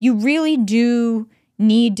you really do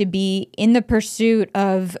need to be in the pursuit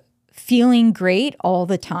of feeling great all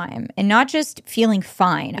the time and not just feeling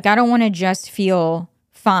fine. Like, I don't want to just feel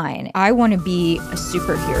fine. I want to be a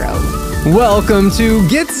superhero. Welcome to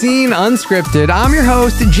Get Seen Unscripted. I'm your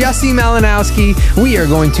host, Jesse Malinowski. We are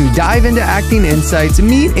going to dive into acting insights,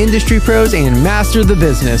 meet industry pros, and master the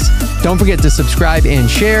business. Don't forget to subscribe and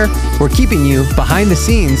share. We're keeping you behind the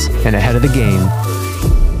scenes and ahead of the game.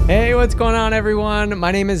 Hey, what's going on, everyone?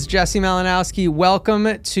 My name is Jesse Malinowski.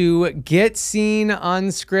 Welcome to Get Seen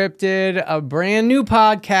Unscripted, a brand new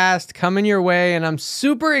podcast coming your way, and I'm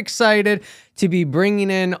super excited to be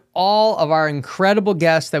bringing in all of our incredible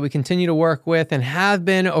guests that we continue to work with and have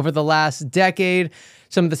been over the last decade.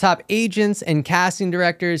 Some of the top agents and casting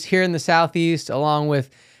directors here in the Southeast, along with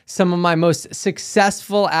some of my most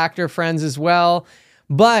successful actor friends as well.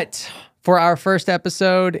 But for our first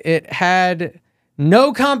episode, it had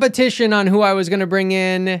no competition on who I was going to bring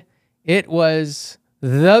in. It was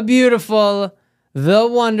the beautiful, the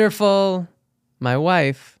wonderful, my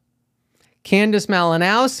wife, Candice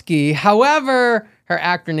Malinowski. However, her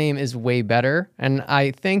actor name is way better, and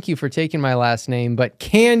I thank you for taking my last name, but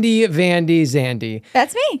Candi VandiZandi.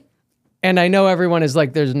 That's me. And I know everyone is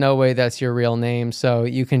like, there's no way that's your real name, so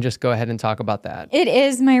you can just go ahead and talk about that. It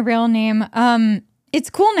is my real name.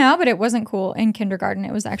 It's cool now, but it wasn't cool in kindergarten.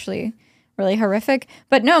 It was actually really horrific.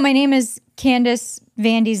 But no, my name is Candice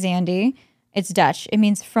VandiZandi. It's Dutch. It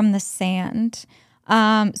means from the sand. So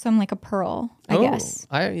I'm like a pearl, I guess.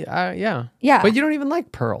 Yeah. Yeah. But you don't even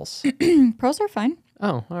like pearls. Pearls are fine.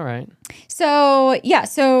 Oh, all right. So, yeah.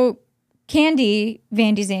 So Candi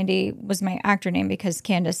VandiZandi was my actor name because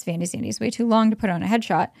Candice VandiZandi is way too long to put on a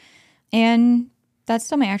headshot. And that's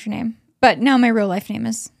still my actor name. But now my real life name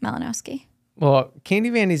is Malinowski. Well,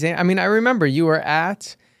 Candi VandiZandi, I mean, I remember you were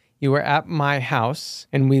at my house,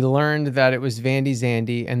 and we learned that it was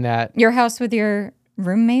VandiZandi, and that Your house with your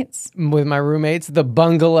roommates? with my roommates, the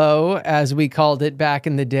bungalow, as we called it back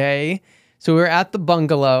in the day. So we were at the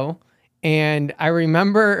bungalow, and I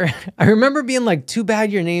remember being like, too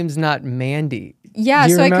bad your name's not Mandy. Yeah,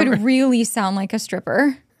 so remember? I could really sound like a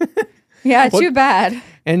stripper. Yeah, too bad.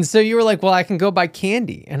 And so you were like, well, I can go by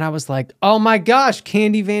Candi. And I was like, oh my gosh,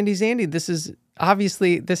 Candi VandiZandi,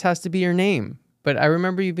 this has to be your name. But I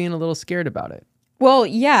remember you being a little scared about it. Well,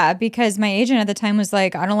 yeah, because my agent at the time was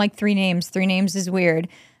like, I don't like three names. Three names is weird.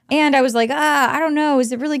 And I was like, I don't know.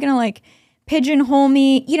 Is it really going to like pigeonhole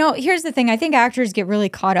me? You know, here's the thing. I think actors get really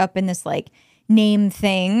caught up in this like name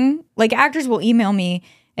thing. Like actors will email me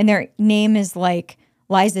and their name is like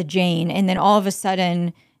Liza Jane. And then all of a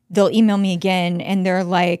sudden they'll email me again and they're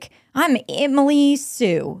like, I'm Emily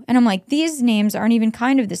Sue. And I'm like, these names aren't even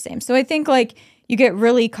kind of the same. So I think like you get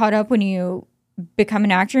really caught up when you become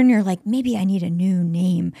an actor and you're like, maybe I need a new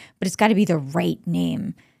name, but it's got to be the right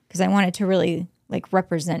name because I want it to really like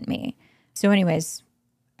represent me. So anyways,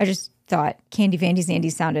 I just thought Candi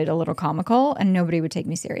VandiZandi sounded a little comical and nobody would take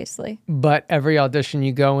me seriously. But every audition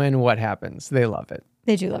you go in, what happens? They love it.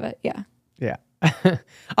 They do love it. Yeah. Yeah.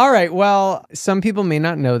 All right. Well, some people may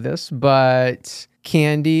not know this, but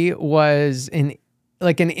Candi was an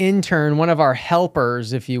intern, one of our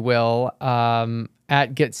helpers, if you will,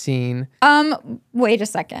 at Get Seen. Wait a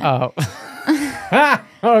second. Oh.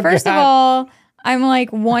 First of all, I'm like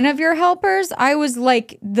one of your helpers. I was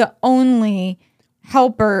like the only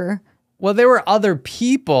helper. Well, there were other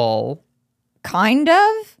people. Kind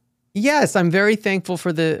of? Yes, I'm very thankful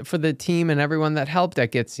for the team and everyone that helped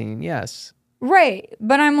at Get Seen. Yes. Right.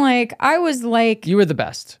 But I'm like, I was like, you were the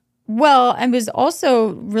best. Well, I was also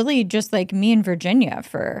really just like me and Virginia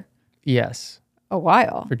for a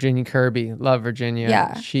while. Virginia Kirby. Love Virginia.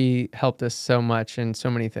 Yeah. She helped us so much in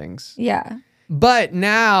so many things. Yeah. But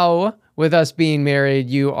now, with us being married,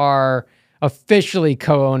 you are officially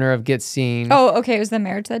co-owner of Get Seen. Oh, okay. It was the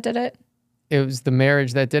marriage that did it? It was the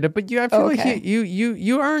marriage that did it. But I feel like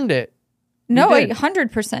you earned it. No, I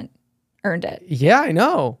 100% earned it. Yeah, I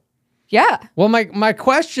know. Yeah. Well, my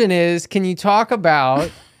question is, can you talk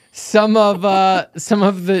about some of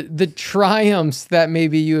the triumphs that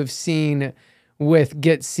maybe you have seen with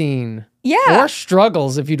Get Seen? Yeah. Or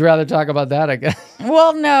struggles, if you'd rather talk about that, I guess.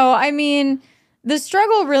 Well, no, I mean, the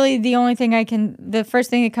struggle really, the first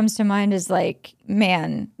thing that comes to mind is like,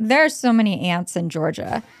 man, there's so many ants in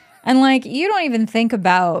Georgia. And like, you don't even think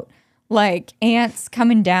about like ants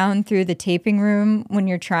coming down through the taping room when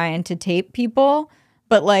you're trying to tape people.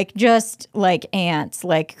 But like just like ants,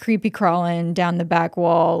 like creepy crawling down the back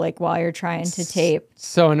wall, like while you're trying to tape.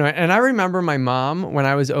 So annoying. And I remember my mom, when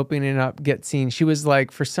I was opening up Get Seen, she was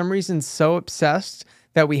like, for some reason, so obsessed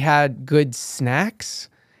that we had good snacks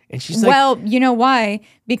And she's like, well, you know why?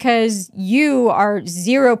 Because you are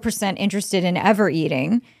 0% interested in ever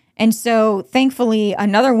eating. And so thankfully,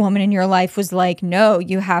 another woman in your life was like, no,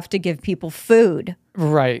 you have to give people food.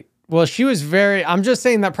 right. Well, she was I'm just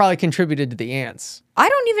saying that probably contributed to the ants. I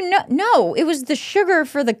don't even know. No, it was the sugar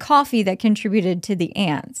for the coffee that contributed to the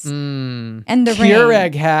ants. And the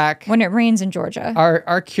Keurig hack. When it rains in Georgia.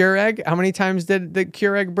 Our Keurig, how many times did the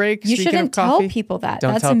Keurig break? You shouldn't tell people that.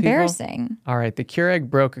 That's embarrassing. People? All right, the Keurig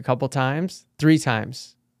broke a couple times. 3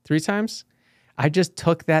 times. 3 times? I just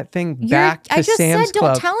took that thing back to Sam's Club. I just said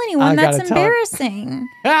don't tell anyone. That's embarrassing.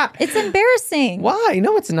 It's embarrassing. Why?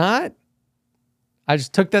 No, it's not. I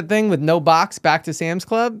just took that thing with no box back to Sam's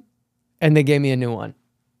Club, and they gave me a new one.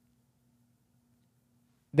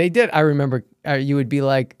 They did. I remember you would be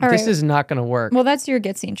like, this is not going to work. Well, that's your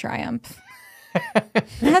Get Seen triumph.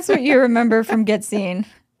 That's what you remember from Get Seen.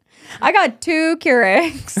 I got 2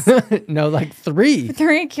 Keurigs. No, like 3.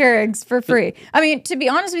 3 Keurigs for free. I mean, to be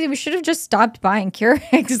honest with you, we should have just stopped buying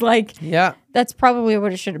Keurigs. Like, yeah, that's probably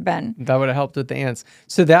what it should have been. That would have helped with the ants.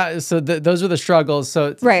 So those were the struggles.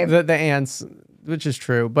 So right. the ants, which is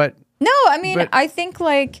true, but no, I mean, I think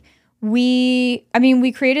like we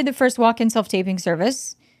created the first walk-in self-taping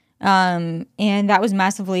service, and that was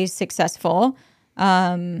massively successful.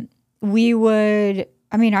 I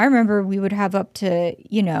remember we would have up to,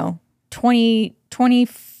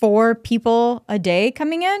 24 people a day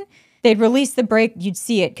coming in. They'd release the break. You'd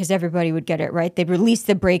see it because everybody would get it, right? They'd release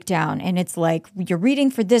the breakdown, and it's like, you're reading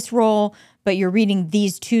for this role, but you're reading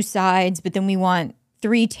these 2 sides, but then we want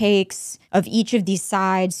 3 takes of each of these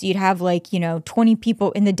sides. So you'd have 20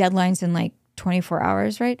 people in the deadlines in 24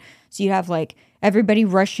 hours, right? So you'd have everybody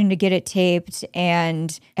rushing to get it taped,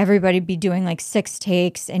 and everybody be doing 6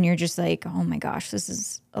 takes, and you're just like, oh my gosh, this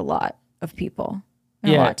is a lot of people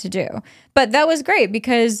and a lot to do. But that was great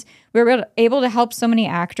because we were able to help so many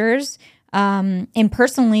actors. And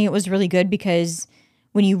personally, it was really good because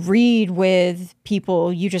when you read with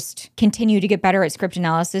people, you just continue to get better at script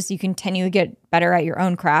analysis. You continue to get better at your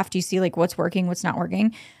own craft. You see what's working, what's not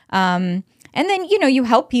working. And then, you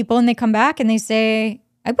help people and they come back and they say,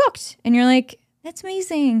 I booked. And you're like, that's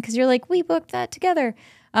amazing. Because you're like, we booked that together.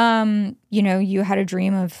 You had a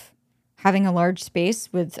dream of having a large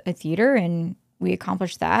space with a theater, and we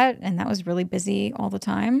accomplished that. And that was really busy all the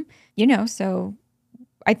time. So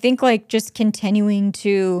I think just continuing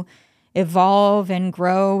to evolve and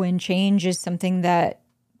grow and change is something that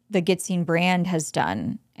the Get Seen brand has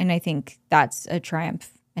done. And I think that's a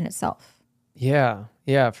triumph in itself. Yeah,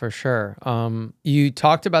 for sure. You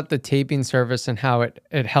talked about the taping service and how it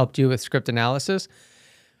helped you with script analysis.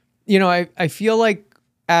 I feel like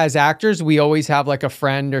as actors, we always have a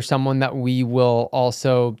friend or someone that we will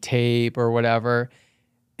also tape or whatever.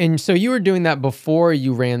 And so you were doing that before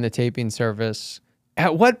you ran the taping service.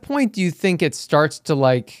 At what point do you think it starts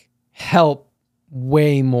to help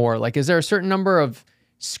way more? Is there a certain number of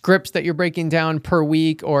scripts that you're breaking down per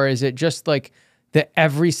week, or is it just the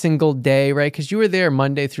every single day, right? Because you were there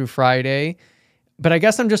Monday through Friday. But I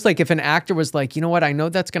guess I'm just if an actor was you know what, I know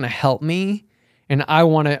that's going to help me, and I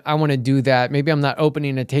want to do that. Maybe I'm not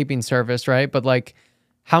opening a taping service, right? But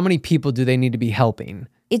how many people do they need to be helping?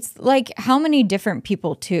 It's how many different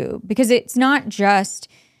people too, because it's not just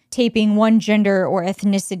taping one gender or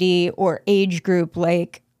ethnicity or age group.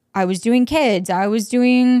 I was doing kids, I was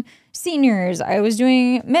doing seniors, I was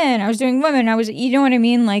doing men, I was doing women, you know what I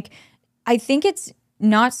mean? I think it's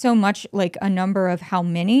not so much a number of how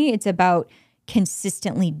many, it's about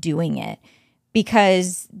consistently doing it.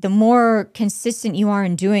 Because the more consistent you are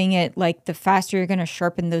in doing it, the faster you're going to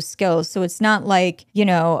sharpen those skills. So it's not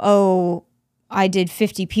oh, I did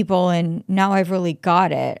 50 people and now I've really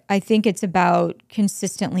got it. I think it's about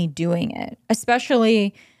consistently doing it.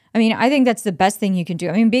 Especially, I think that's the best thing you can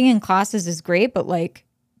do. Being in classes is great, but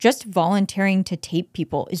just volunteering to tape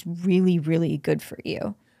people is really, really good for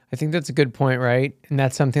you. I think that's a good point, right? And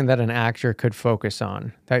that's something that an actor could focus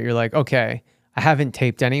on. That you're okay, I haven't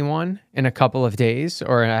taped anyone in a couple of days,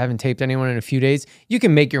 or I haven't taped anyone in a few days. You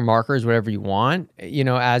can make your markers whatever you want,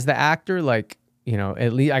 as the actor,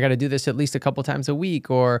 at least I got to do this at least a couple times a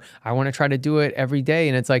week, or I want to try to do it every day.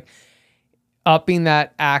 And it's upping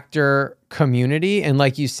that actor community. And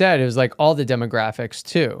like you said, it was all the demographics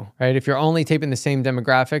too, right? If you're only taping the same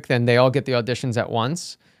demographic, then they all get the auditions at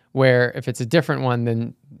once. Where if it's a different one,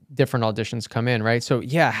 then different auditions come in, right? So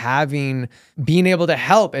yeah, being able to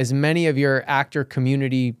help as many of your actor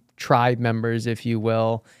community tribe members, if you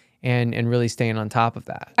will, and really staying on top of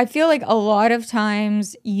that. I feel a lot of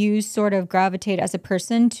times you sort of gravitate as a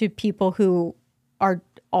person to people who are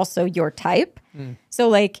also your type.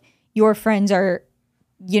 So your friends are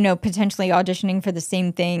potentially auditioning for the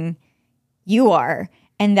same thing you are.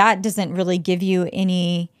 And that doesn't really give you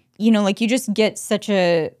any, like you just get such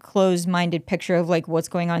a closed-minded picture of like what's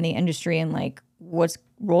going on in the industry and like what's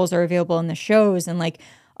roles are available in the shows and like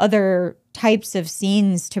other types of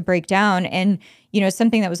scenes to break down. And,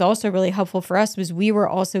 something that was also really helpful for us was we were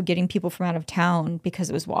also getting people from out of town because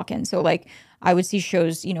it was walk-in. So like I would see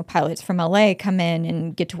shows, pilots from LA come in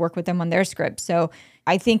and get to work with them on their scripts. So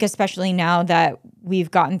I think especially now that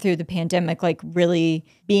we've gotten through the pandemic, like really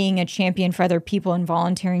being a champion for other people and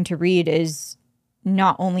volunteering to read is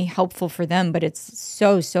not only helpful for them, but it's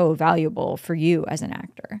so valuable for you as an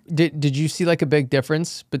actor. Did you see like a big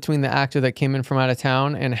difference between the actor that came in from out of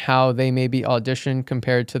town and how they maybe auditioned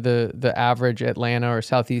compared to the average Atlanta or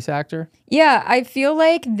Southeast actor? Yeah, I feel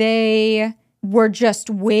like they were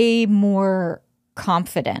just way more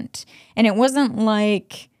confident. And it wasn't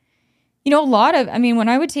like, when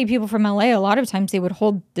I would take people from LA, a lot of times they would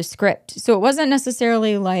hold the script. So it wasn't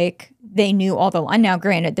necessarily like they knew all the lines. Now,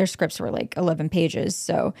 granted, their scripts were like 11 pages.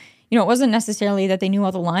 So, it wasn't necessarily that they knew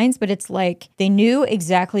all the lines, but it's like they knew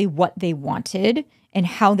exactly what they wanted and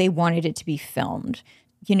how they wanted it to be filmed.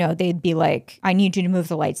 They'd be like, I need you to move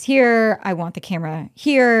the lights here. I want the camera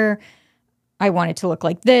here. I want it to look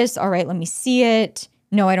like this. All right, let me see it.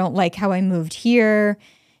 No, I don't like how I moved here.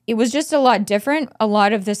 It was just a lot different. A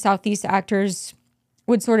lot of the Southeast actors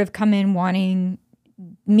would sort of come in wanting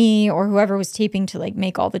me or whoever was taping to like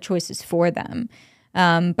make all the choices for them.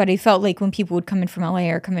 But I felt like when people would come in from LA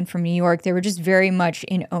or come in from New York, they were just very much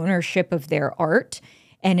in ownership of their art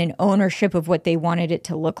and in ownership of what they wanted it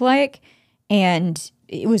to look like. And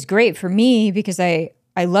it was great for me because I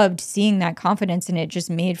loved seeing that confidence, and it just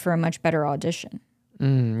made for a much better audition.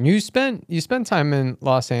 You spent time in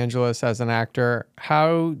Los Angeles as an actor.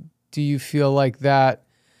 How do you feel like that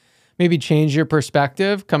maybe changed your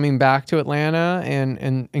perspective coming back to Atlanta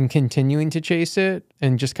and continuing to chase it,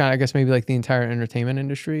 and just kind of, I guess, maybe like the entire entertainment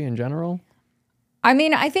industry in general? I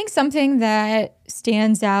mean, I think something that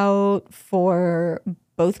stands out for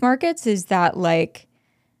both markets is that like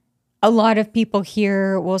a lot of people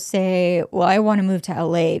here will say, well, I want to move to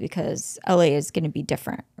LA because LA is going to be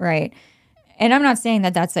different, right? And I'm not saying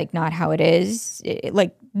that that's like not how it is,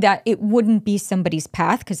 like that it wouldn't be somebody's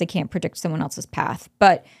path because they can't predict someone else's path.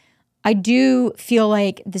 But I do feel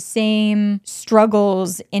like the same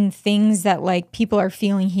struggles and things that like people are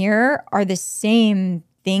feeling here are the same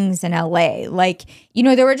things in LA. Like,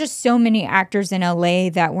 there were just so many actors in LA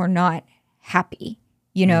that were not happy,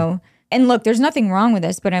 And look, there's nothing wrong with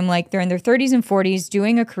this, but I'm like, they're in their 30s and 40s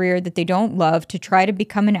doing a career that they don't love to try to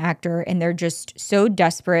become an actor, and they're just so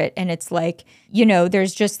desperate. And it's like,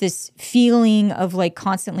 there's just this feeling of like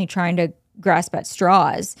constantly trying to grasp at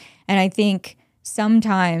straws. And I think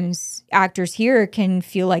sometimes actors here can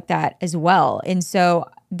feel like that as well. And so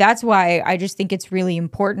that's why I just think it's really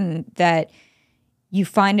important that you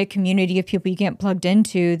find a community of people you get plugged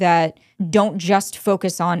into that don't just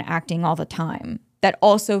focus on acting all the time, that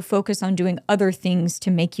also focus on doing other things to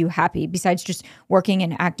make you happy besides just working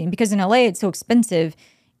and acting. Because in LA, it's so expensive.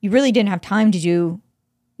 You really didn't have time to you're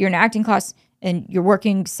in an acting class and you're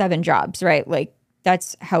working 7 jobs, right? Like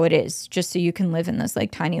that's how it is, just so you can live in this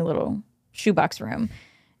like tiny little shoebox room.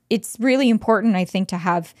 It's really important, I think, to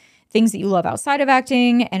have things that you love outside of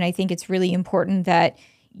acting. And I think it's really important that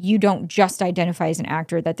you don't just identify as an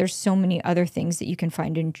actor, that there's so many other things that you can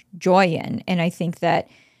find joy in. And I think that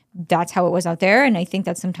that's how it was out there. And I think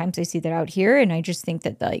that sometimes I see that out here. And I just think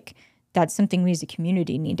that like that's something we as a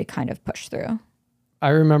community need to kind of push through. I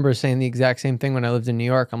remember saying the exact same thing when I lived in New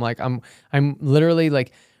York. I'm like, I'm literally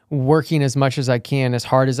like working as much as I can, as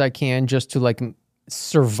hard as I can, just to like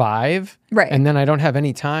survive. Right. And then I don't have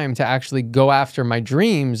any time to actually go after my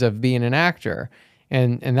dreams of being an actor.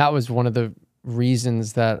 And that was one of the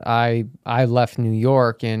reasons that I left New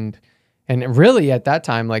York. And really at that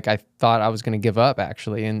time, like I thought I was going to give up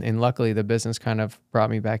actually. And luckily the business kind of brought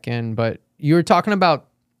me back in. But you were talking about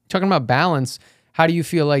balance. How do you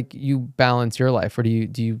feel like you balance your life? Or do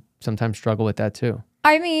you sometimes struggle with that too?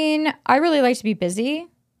 I mean, I really like to be busy.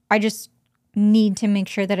 I just need to make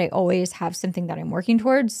sure that I always have something that I'm working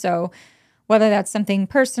towards. So whether that's something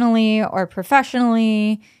personally or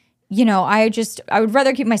professionally, I would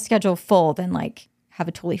rather keep my schedule full than like have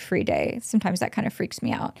a totally free day. Sometimes that kind of freaks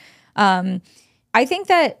me out. I think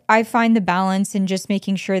that I find the balance in just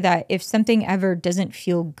making sure that if something ever doesn't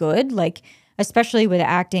feel good, like especially with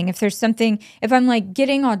acting, if I'm like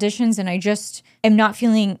getting auditions and I just am not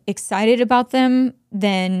feeling excited about them,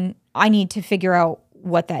 then I need to figure out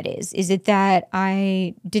what that is. Is it that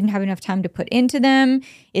I didn't have enough time to put into them?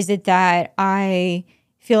 Is it that I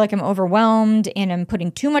feel like I'm overwhelmed and I'm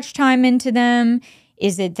putting too much time into them?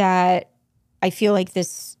 Is it that I feel like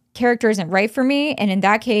this character isn't right for me? And in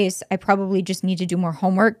that case, I probably just need to do more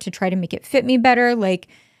homework to try to make it fit me better. Like,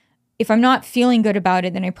 if I'm not feeling good about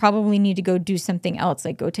it, then I probably need to go do something else,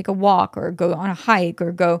 like go take a walk or go on a hike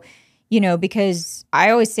or go, because I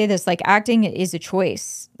always say this, like, acting is a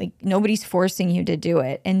choice. Like, nobody's forcing you to do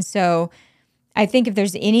it. And so I think if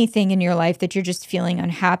there's anything in your life that you're just feeling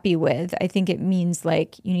unhappy with, I think it means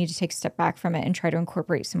like you need to take a step back from it and try to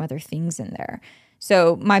incorporate some other things in there.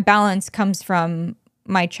 So my balance comes from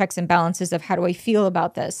my checks and balances of how do I feel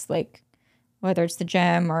about this? Like, whether it's the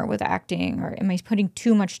gym or with acting, or am I putting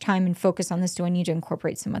too much time and focus on this? Do I need to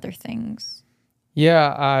incorporate some other things?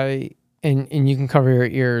 Yeah, and you can cover your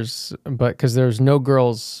ears, but because there's no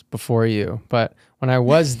girls before you. But when I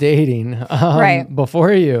was dating Right.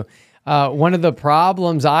 before you, one of the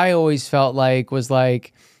problems I always felt like was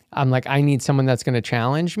like, I need someone that's going to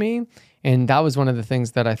challenge me. And that was one of the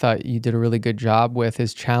things that I thought you did a really good job with,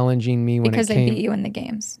 is challenging me when Because it came. I beat you in the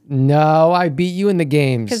games. No, I beat you in the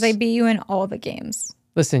games. Because I beat you in all the games.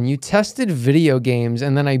 Listen, you tested video games,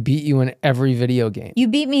 and then I beat you in every video game. You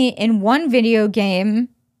beat me in one video game.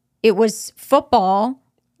 It was football,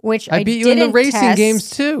 which I beat you in the didn't racing test. games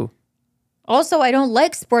too. Also, I don't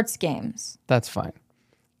like sports games. That's fine.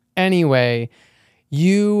 Anyway,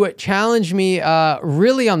 you challenged me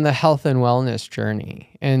really on the health and wellness journey.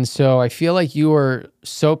 And so I feel like you were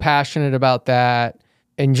so passionate about that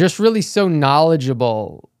and just really so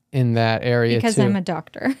knowledgeable in that area Because too. I'm a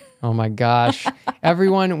doctor. Oh my gosh.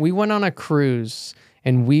 Everyone, we went on a cruise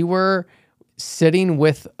and we were sitting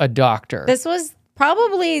with a doctor. This was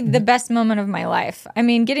probably the best moment of my life. I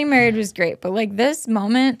mean, getting married was great, but like this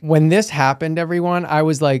moment. When this happened, everyone, I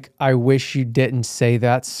was like, I wish you didn't say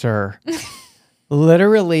that, sir.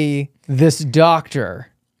 Literally, this doctor,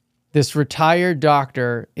 this retired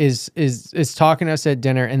doctor is talking to us at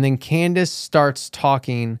dinner, and then Candace starts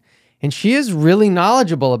talking, and she is really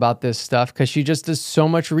knowledgeable about this stuff because she just does so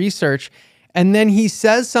much research. And then he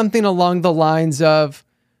says something along the lines of,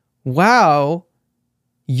 wow,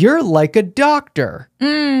 you're like a doctor.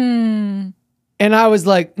 Mm. And I was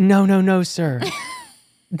like, no, sir.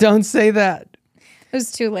 Don't say that. It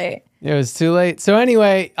was too late. It was too late. So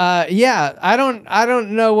anyway, yeah, I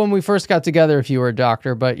don't know when we first got together if you were a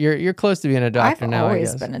doctor, but you're close to being a doctor now, I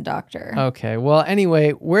guess. I've always been a doctor. Okay. Well,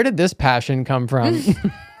 anyway, where did this passion come from?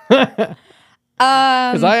 Because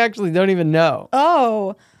I actually don't even know.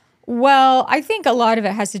 Oh, well, I think a lot of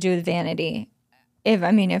it has to do with vanity. If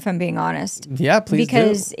I'm being honest. Yeah, please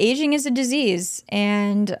Because aging is a disease,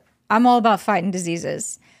 and I'm all about fighting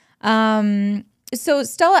diseases. So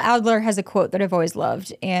Stella Adler has a quote that I've always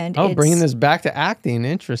loved, and bringing this back to acting,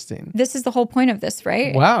 interesting. This is the whole point of this,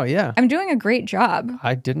 right? Wow, yeah. I'm doing a great job.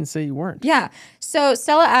 I didn't say you weren't. Yeah. So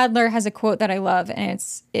Stella Adler has a quote that I love, and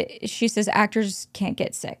she says, actors can't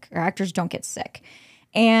get sick, or actors don't get sick.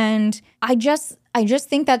 And I just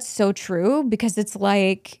think that's so true, because it's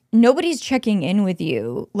like nobody's checking in with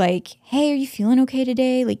you. Like, hey, are you feeling okay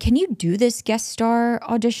today? Like, can you do this guest star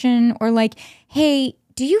audition? Or like, hey,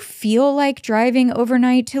 do you feel like driving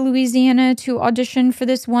overnight to Louisiana to audition for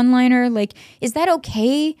this one-liner? Like, is that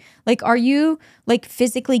okay? Like, are you like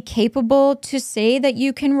physically capable to say that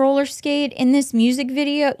you can roller skate in this music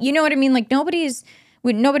video? You know what I mean? Like, nobody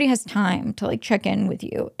has time to like check in with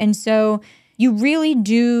you. And so you really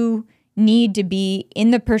do need to be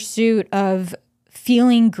in the pursuit of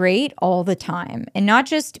feeling great all the time, and not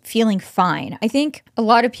just feeling fine. I think a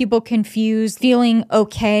lot of people confuse feeling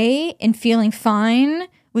okay and feeling fine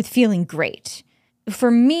with feeling great.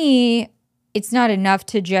 For me, it's not enough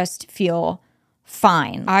to just feel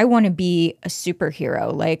fine. I want to be a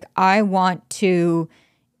superhero. Like, I want to,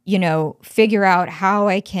 figure out how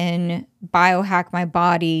I can biohack my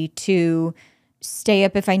body to stay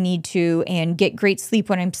up if I need to, and get great sleep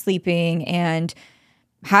when I'm sleeping, and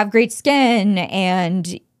have great skin,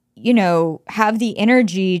 and, have the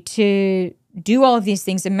energy to do all of these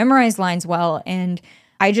things and memorize lines well. And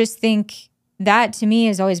I just think that to me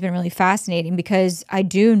has always been really fascinating, because I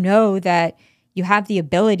do know that you have the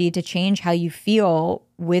ability to change how you feel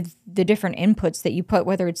with the different inputs that you put,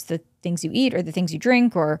 whether it's the things you eat or the things you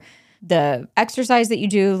drink or the exercise that you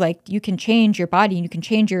do. Like, you can change your body, and you can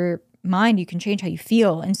change your mind, you can change how you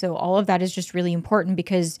feel. And so all of that is just really important,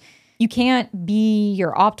 because you can't be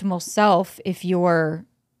your optimal self if you're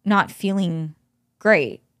not feeling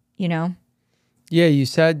great, Yeah, you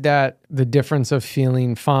said that the difference of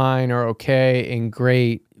feeling fine or okay and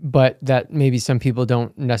great, but that maybe some people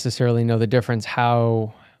don't necessarily know the difference.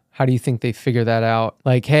 How do you think they figure that out?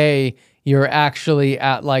 Like, hey, you're actually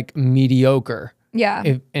at like mediocre.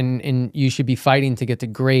 Yeah. And you should be fighting to get to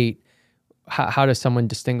great. how does someone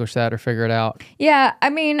distinguish that or figure it out? Yeah, I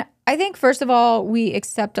mean, I think first of all, we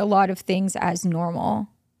accept a lot of things as normal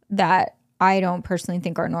that I don't personally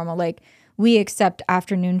think are normal. Like, we accept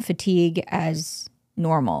afternoon fatigue as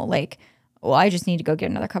normal. Like, well, I just need to go get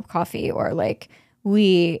another cup of coffee. Or like,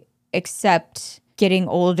 we accept getting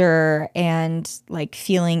older and like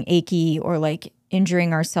feeling achy or like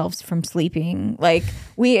injuring ourselves from sleeping. Like,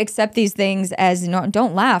 we accept these things as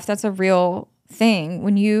don't laugh. That's a real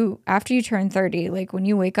thing. After you turn 30, like when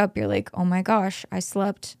you wake up, you're like, oh my gosh, I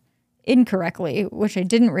slept incorrectly, which I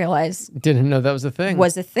didn't realize. Didn't know that was a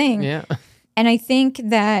thing. Yeah. And I think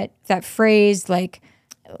that phrase, like,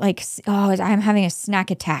 oh, I'm having a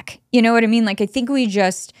snack attack. You know what I mean? Like, I think we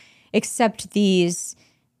just accept these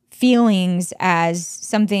feelings as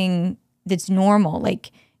something that's normal.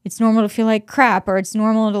 Like, it's normal to feel like crap, or it's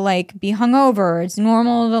normal to like be hungover, or it's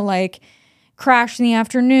normal to like crash in the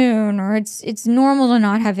afternoon, or it's normal to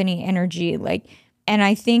not have any energy. Like, and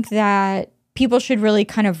I think that people should really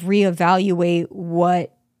kind of reevaluate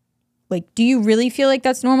do you really feel like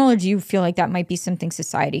that's normal, or do you feel like that might be something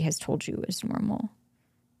society has told you is normal?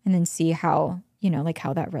 And then see how,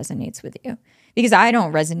 how that resonates with you. Because I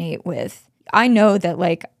don't resonate with, I know that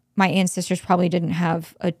like my ancestors probably didn't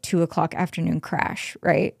have a 2:00 afternoon crash,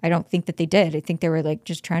 right? I don't think that they did. I think they were like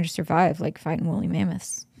just trying to survive, like fighting woolly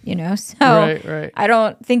mammoths, So right. I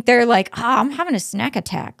don't think they're like, I'm having a snack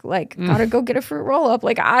attack. Like, gotta go get a fruit roll up.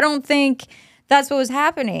 Like, I don't think that's what was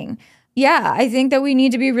happening. Yeah, I think that we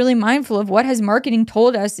need to be really mindful of what has marketing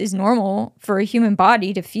told us is normal for a human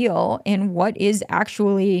body to feel, and what is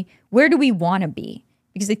actually, where do we want to be?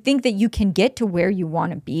 Because I think that you can get to where you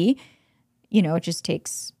want to be. It just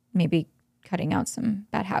takes maybe cutting out some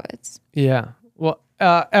bad habits. Yeah. Well,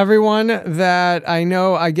 everyone that I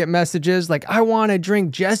know, I get messages like, I want to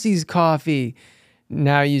drink Jesse's coffee.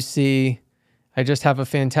 Now you see, I just have a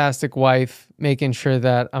fantastic wife making sure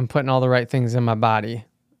that I'm putting all the right things in my body.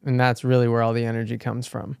 And that's really where all the energy comes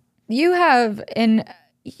from. You have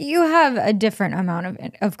a different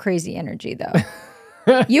amount of crazy energy,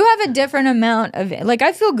 though. You have a different amount of, like,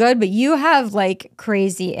 I feel good, but you have like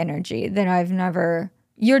crazy energy that I've never.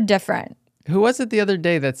 You're different. Who was it the other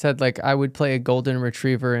day that said like I would play a golden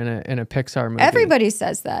retriever in a Pixar movie? Everybody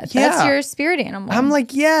says that. Yeah. That's your spirit animal. I'm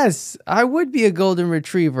like, yes, I would be a golden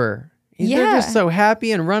retriever. Yeah. They're just so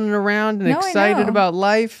happy and running around and excited about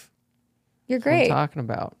life. You're great. That's what I'm talking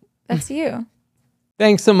about. That's you.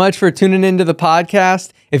 Thanks so much for tuning into the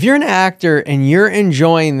podcast. If you're an actor and you're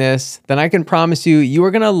enjoying this, then I can promise you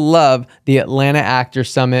are going to love the Atlanta Actor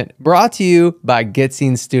Summit, brought to you by Get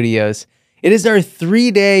Seen Studios. It is our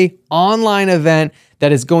 3-day online event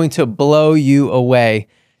that is going to blow you away.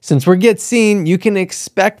 Since we're Get Seen, you can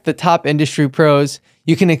expect the top industry pros.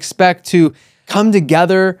 You can expect to come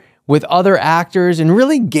together with other actors and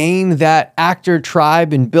really gain that actor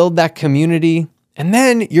tribe and build that community. And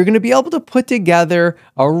then you're going to be able to put together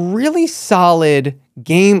a really solid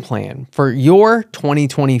game plan for your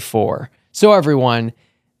 2024. So everyone,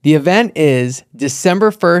 the event is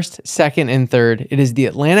December 1st, 2nd, and 3rd. It is the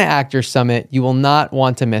Atlanta Actor Summit. You will not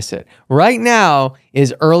want to miss it. Right now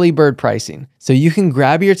is early bird pricing. So you can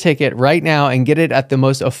grab your ticket right now and get it at the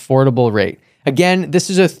most affordable rate. Again,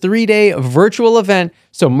 this is a 3-day virtual event.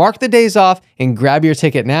 So mark the days off and grab your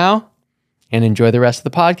ticket now and enjoy the rest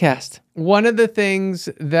of the podcast. One of the things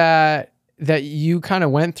that you kind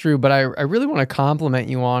of went through, but I really want to compliment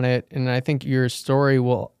you on it, and I think your story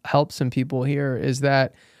will help some people here, is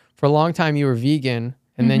that for a long time you were vegan,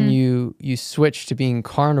 and then you switched to being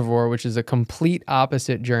carnivore, which is a complete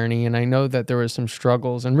opposite journey. And I know that there was some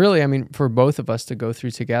struggles, and really, I mean, for both of us to go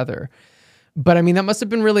through together. But I mean, that must have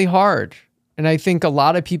been really hard. And I think a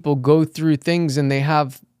lot of people go through things and they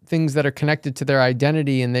have things that are connected to their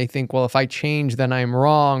identity, and they think, well, if I change, then I'm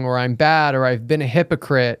wrong, or I'm bad, or I've been a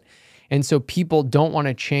hypocrite. And so people don't want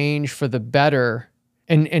to change for the better.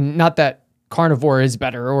 And not that carnivore is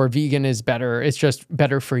better or vegan is better. It's just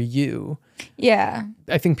better for you. Yeah.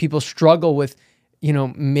 I think people struggle with,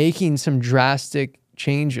 making some drastic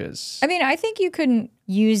changes. I mean, I think you can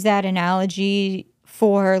use that analogy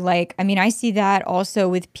for I see that also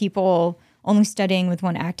with people only studying with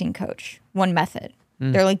one acting coach, one method.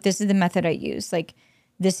 They're like, this is the method I use. Like,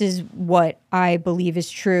 this is what I believe is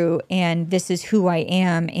true, and this is who I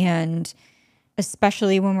am. And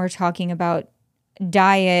especially when we're talking about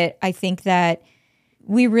diet, I think that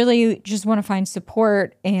we really just want to find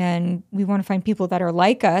support, and we want to find people that are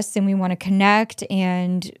like us, and we want to connect,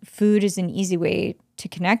 and food is an easy way to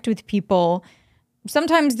connect with people.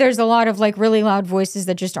 Sometimes there's a lot of really loud voices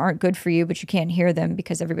that just aren't good for you, but you can't hear them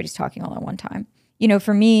because everybody's talking all at one time.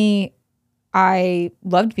 For me, I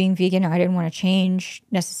loved being vegan. I didn't want to change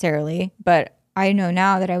necessarily, but I know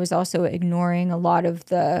now that I was also ignoring a lot of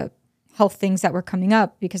the health things that were coming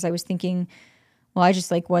up because I was thinking, well, I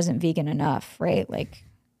just like wasn't vegan enough, right? Like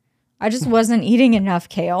I just wasn't eating enough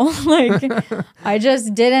kale. Like I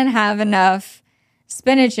just didn't have enough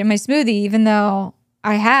spinach in my smoothie, even though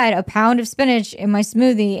I had a pound of spinach in my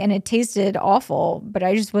smoothie and it tasted awful, but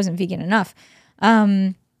I just wasn't vegan enough.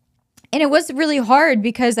 And it was really hard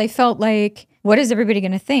because I felt like, what is everybody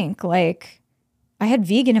going to think? Like I had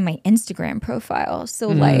vegan in my Instagram profile. So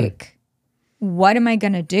like, what am I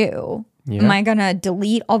going to do? Yeah. Am I going to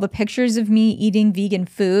delete all the pictures of me eating vegan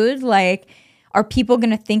food? Like, are people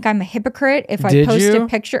going to think I'm a hypocrite if I post a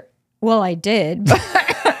picture? Well, I did. But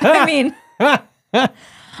I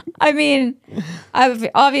mean,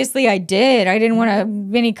 obviously I did. I didn't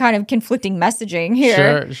want any kind of conflicting messaging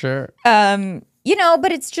here. Sure. You know,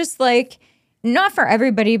 but it's just like, not for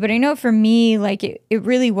everybody, but I know for me, like it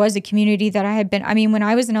really was a community that I had been. I mean, when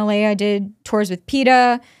I was in LA, I did tours with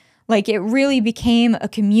PETA. Like it really became a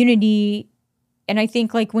community. And I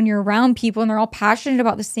think like when you're around people and they're all passionate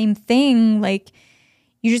about the same thing, like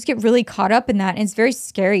you just get really caught up in that. And it's very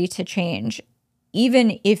scary to change.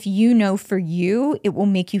 Even if you know for you, it will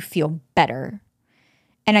make you feel better.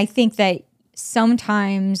 And I think that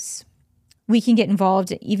sometimes we can get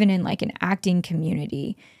involved even in like an acting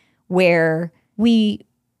community where we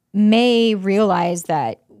may realize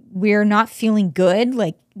that we're not feeling good.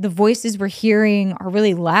 Like the voices we're hearing are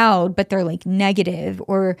really loud, but they're like negative,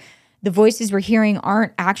 or the voices we're hearing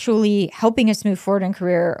aren't actually helping us move forward in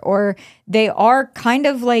career, or they are kind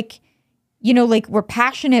of like, you know, like we're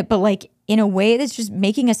passionate, but like in a way that's just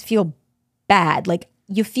making us feel bad. Like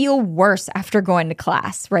you feel worse after going to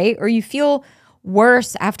class, right? Or you feel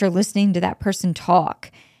worse after listening to that person talk.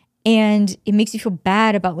 And it makes you feel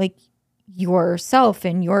bad about like yourself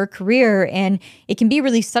and your career. And it can be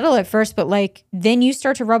really subtle at first, but like then you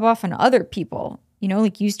start to rub off on other people, you know,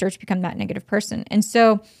 like you start to become that negative person. And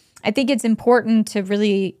so I think it's important to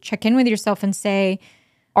really check in with yourself and say,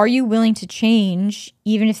 are you willing to change,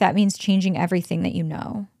 even if that means changing everything that you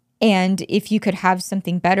know? And if you could have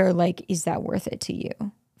something better, like, is that worth it to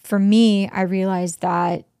you? For me, I realized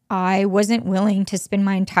that I wasn't willing to spend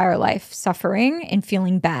my entire life suffering and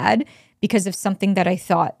feeling bad because of something that I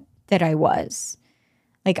thought that I was.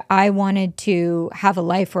 Like I wanted to have a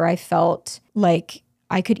life where I felt like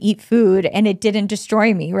I could eat food and it didn't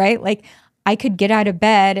destroy me, right? Like I could get out of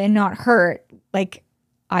bed and not hurt. Like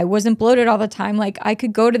I wasn't bloated all the time. Like I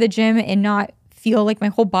could go to the gym and not feel like my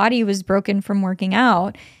whole body was broken from working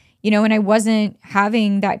out, you know, and I wasn't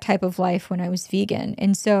having that type of life when I was vegan.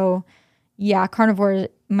 And so, yeah, carnivore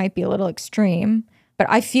might be a little extreme, but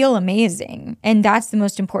I feel amazing. And that's the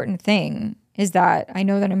most important thing, is that I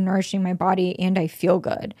know that I'm nourishing my body and I feel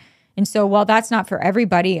good. And so while that's not for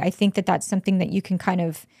everybody, I think that that's something that you can kind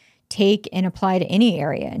of take and apply to any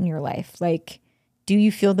area in your life. Like, do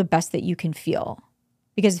you feel the best that you can feel?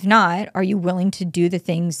 Because if not, are you willing to do the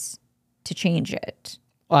things to change it?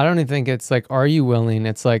 Well, I don't even think it's like, are you willing?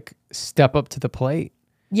 It's like, step up to the plate.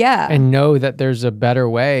 Yeah. And know that there's a better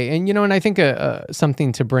way. And, you know, and I think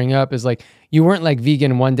something to bring up is like, you weren't like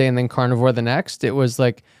vegan one day and then carnivore the next. It was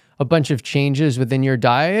like a bunch of changes within your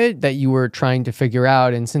diet that you were trying to figure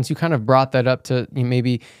out. And since you kind of brought that up to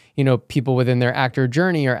maybe, you know, people within their actor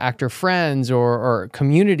journey or actor friends or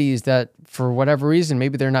communities that for whatever reason,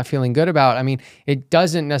 maybe they're not feeling good about. I mean, it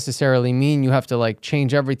doesn't necessarily mean you have to like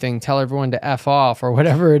change everything, tell everyone to F off or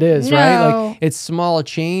whatever it is, right? Like it's small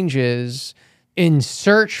changes in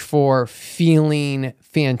search for feeling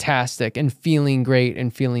fantastic and feeling great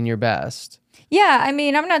and feeling your best. Yeah. I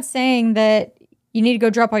mean, I'm not saying that you need to go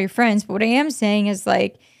drop all your friends, but what I am saying is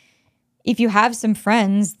like, if you have some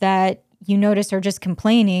friends that you notice are just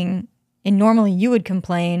complaining and normally you would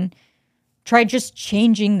complain, try just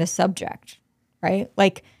changing the subject, right?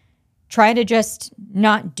 Like try to just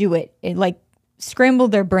not do it. Like scramble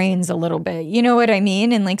their brains a little bit. You know what I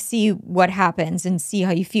mean? And like see what happens and see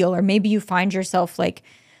how you feel. Or maybe you find yourself like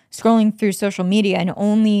scrolling through social media and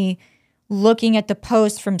only looking at the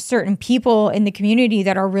posts from certain people in the community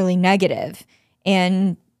that are really negative.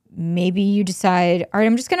 And maybe you decide, all right,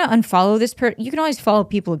 I'm just going to unfollow this person. You can always follow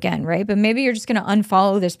people again, right? But maybe you're just going to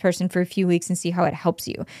unfollow this person for a few weeks and see how it helps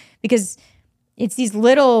you. Because it's these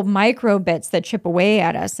little micro bits that chip away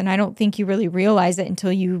at us. And I don't think you really realize it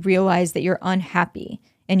until you realize that you're unhappy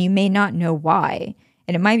and you may not know why.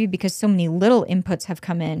 And it might be because so many little inputs have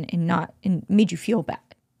come in and made you feel bad.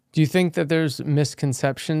 Do you think that there's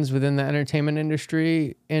misconceptions within the entertainment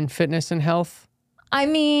industry in fitness and health? I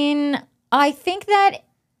mean, I think that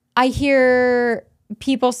I hear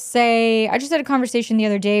people say, I just had a conversation the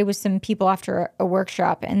other day with some people after a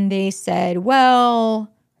workshop, and they said,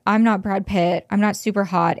 well, I'm not Brad Pitt, I'm not super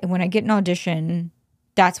hot, and when I get an audition,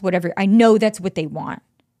 I know that's what they want.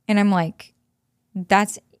 And I'm like,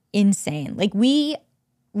 that's insane. Like, we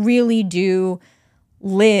really do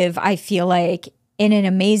live, I feel like, in an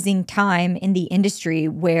amazing time in the industry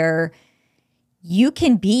where you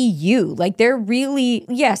can be you. Like, they're really,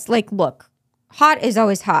 yes, like, look, hot is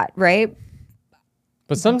always hot, right?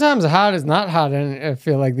 But sometimes hot is not hot, and I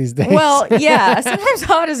feel like these days. Well, yeah, sometimes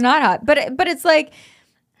hot is not hot. But it's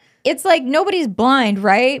like nobody's blind,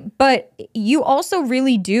 right? But you also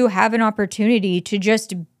really do have an opportunity to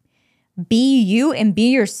just be you and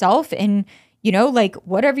be yourself, and like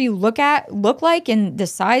whatever you look like, and the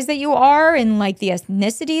size that you are, and like the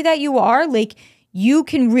ethnicity that you are, like you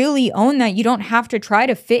can really own that. You don't have to try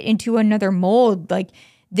to fit into another mold. Like,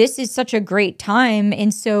 this is such a great time.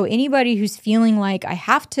 And so anybody who's feeling like I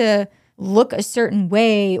have to look a certain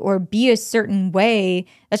way or be a certain way,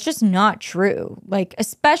 that's just not true. Like,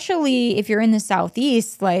 especially if you're in the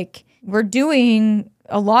Southeast, like we're doing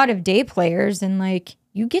a lot of day players, and like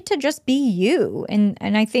you get to just be you. And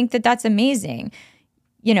I think that that's amazing.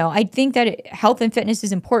 I think that health and fitness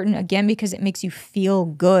is important, again, because it makes you feel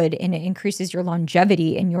good and it increases your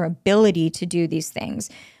longevity and your ability to do these things.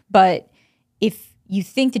 But if you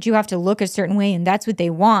think that you have to look a certain way and that's what they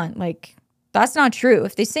want, like, that's not true.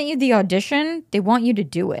 If they sent you the audition, they want you to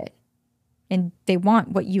do it. And they want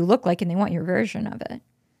what you look like, and they want your version of it.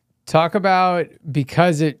 Talk about,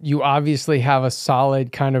 because you obviously have a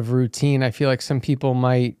solid kind of routine. I feel like some people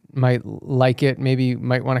might like it, maybe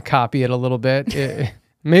might want to copy it a little bit.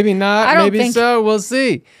 Maybe not, maybe so, we'll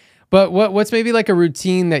see. But what's maybe like a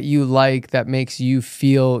routine that you like that makes you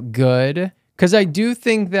feel good? Because I do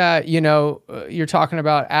think that, you're talking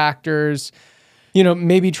about actors,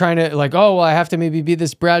 maybe trying to like, oh, well, I have to maybe be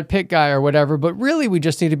this Brad Pitt guy or whatever. But really, we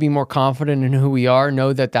just need to be more confident in who we are,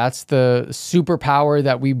 know that that's the superpower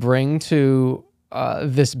that we bring to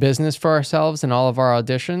this business for ourselves and all of our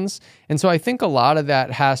auditions. And so I think a lot of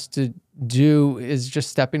that has to do is just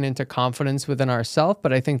stepping into confidence within ourselves.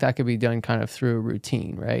 But I think that could be done kind of through a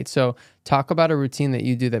routine, right? So talk about a routine that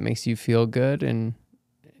you do that makes you feel good, and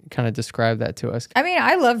kind of describe that to us. I mean,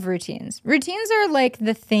 I love routines. Routines are like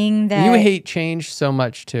the thing that... You hate change so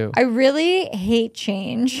much too. I really hate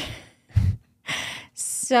change.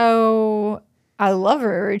 So I love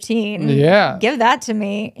a routine. Yeah. Give that to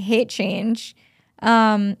me. Hate change.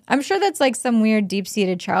 I'm sure that's like some weird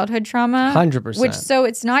deep-seated childhood trauma. 100%. So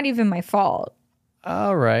it's not even my fault.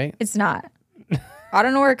 All right. It's not. I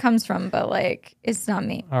don't know where it comes from, but like, it's not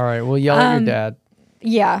me. All right. We'll yell at your dad.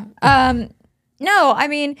 Yeah. No, I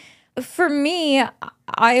mean, for me,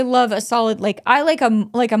 I love a solid, like, I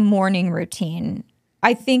like a morning routine.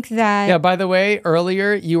 I think that... Yeah, by the way,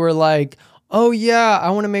 earlier you were like, oh yeah, I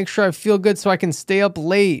want to make sure I feel good so I can stay up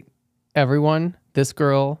late. Everyone, this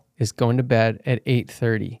girl is going to bed at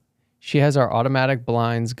 8:30. She has our automatic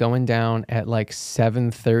blinds going down at like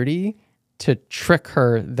 7:30 to trick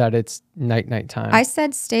her that it's night time. I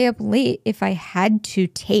said stay up late if I had to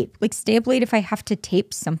tape. Like, stay up late if I have to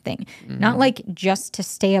tape something. Not like just to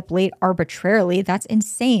stay up late arbitrarily. That's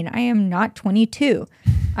insane. I am not 22.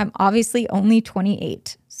 I'm obviously only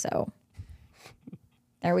 28. So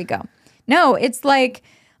there we go. No, it's like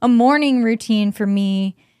a morning routine for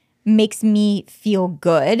me makes me feel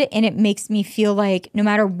good, and it makes me feel like no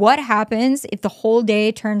matter what happens, if the whole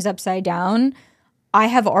day turns upside down, I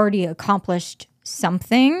have already accomplished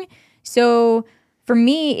something. So for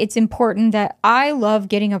me, it's important that I love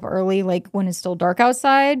getting up early, like when it's still dark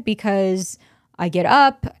outside, because I get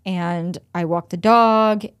up and I walk the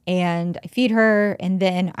dog and I feed her, and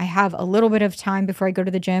then I have a little bit of time before I go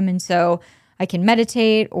to the gym. And so I can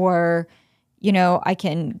meditate, or, I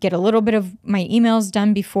can get a little bit of my emails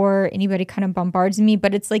done before anybody kind of bombards me.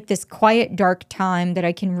 But it's like this quiet, dark time that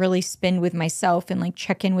I can really spend with myself and like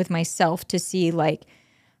check in with myself to see like,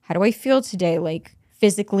 how do I feel today? Like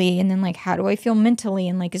physically, and then like, how do I feel mentally?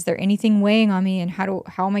 And like, is there anything weighing on me? And how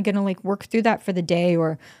am I going to like work through that for the day?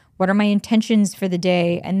 Or what are my intentions for the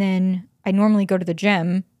day? And then I normally go to the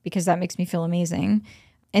gym because that makes me feel amazing.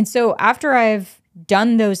 And so after I've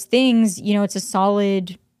done those things, it's a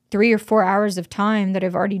solid 3 or 4 hours of time that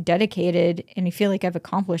I've already dedicated, and I feel like I've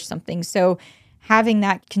accomplished something. So having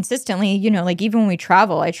that consistently, like even when we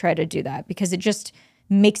travel, I try to do that because it just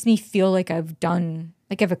makes me feel like I've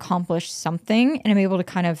accomplished something, and I'm able to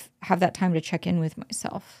kind of have that time to check in with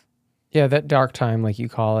myself. Yeah, that dark time, like you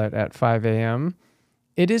call it, at 5 a.m.,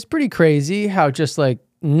 it is pretty crazy how just like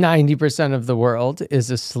 90% of the world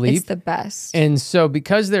is asleep. It's the best. And so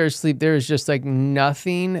because they're asleep, there is just like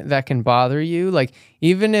nothing that can bother you. Like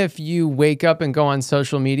even if you wake up and go on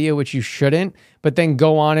social media, which you shouldn't, but then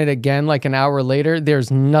go on it again like an hour later,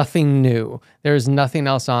 there's nothing new. There's nothing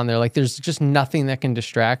else on there. Like there's just nothing that can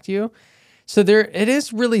distract you. So it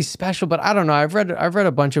is really special, but I don't know. I've read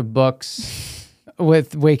a bunch of books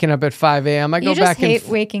with waking up at 5 a.m. You just hate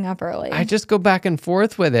waking up early. I just go back and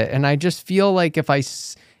forth with it, and I just feel like if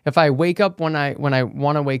I wake up when I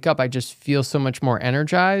want to wake up, I just feel so much more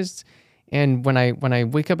energized. And when I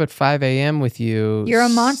wake up at 5 a.m. with you, you're a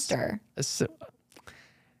monster.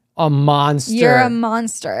 A monster. You're a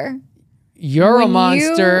monster. You're a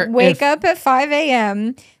monster. When you wake up at 5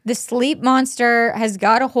 a.m., the sleep monster has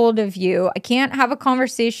got a hold of you. I can't have a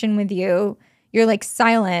conversation with you. You're like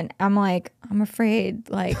silent. I'm like, I'm afraid.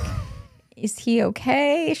 Like, is he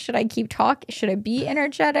okay? Should I keep talking? Should I be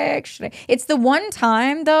energetic? It's the one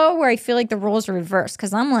time though where I feel like the roles are reversed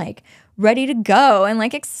because I'm like ready to go and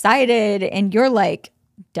like excited, and you're like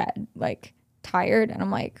dead, like tired, and I'm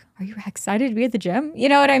like, are you excited to be at the gym? You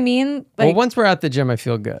know what I mean? Like, well, once we're at the gym, I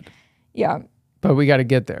feel good. Yeah. But we got to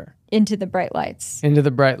get there. Into the bright lights. Into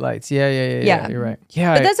the bright lights. Yeah. You're right.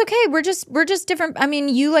 Yeah. But that's okay. We're just different. I mean,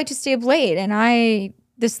 you like to stay up late, and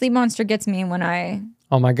the sleep monster gets me when I.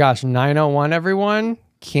 Oh my gosh, 9:01, everyone.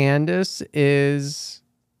 Candace is.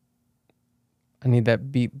 I need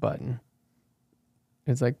that beep button.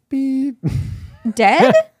 It's like beep.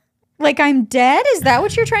 Dead? Like I'm dead? Is that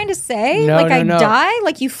what you're trying to say? No, like no, I no. die?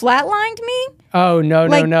 Like you flatlined me? Oh no,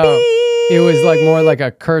 like, no. Beep. It was like more like a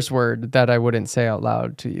curse word that I wouldn't say out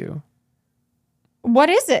loud to you. What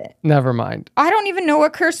is it? Never mind. I don't even know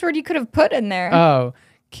what curse word you could have put in there. Oh,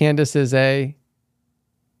 Candace is a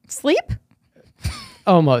sleep?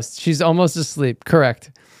 Almost. She's almost asleep.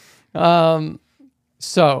 Correct. So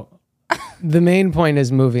the main point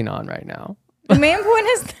is moving on right now. The main point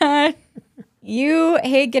is that you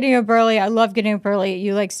hate getting up early. I love getting up early.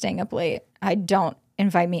 You like staying up late. I don't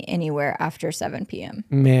invite me anywhere after 7 p.m.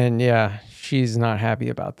 Man, yeah, she's not happy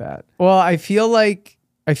about that. Well, I feel like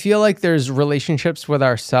there's relationships with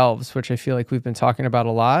ourselves, which I feel like we've been talking about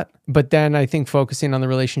a lot. But then I think focusing on the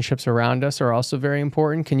relationships around us are also very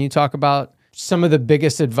important. Can you talk about some of the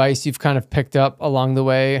biggest advice you've kind of picked up along the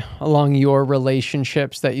way, along your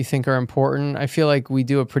relationships that you think are important? I feel like we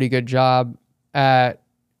do a pretty good job at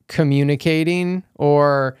communicating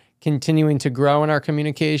or continuing to grow in our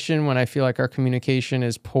communication. When I feel like our communication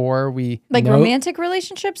is poor, we like romantic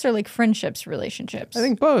relationships or like friendships relationships. I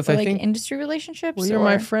think both. Or I like think industry relationships. Well, you're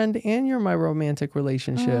my friend and you're my romantic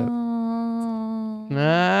relationship.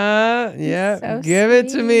 Yeah, so give it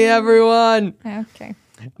to me, everyone. Okay.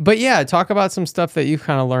 But yeah, talk about some stuff that you've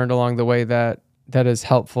kind of learned along the way that is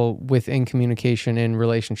helpful within communication in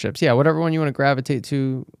relationships. Yeah, whatever one you want to gravitate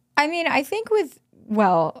to. I mean, I think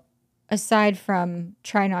aside from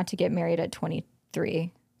try not to get married at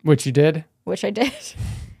 23. Which you did? Which I did.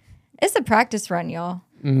 It's a practice run, y'all.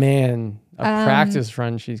 Man, a practice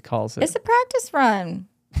run, she calls it. It's a practice run.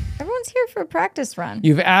 Everyone's here for a practice run.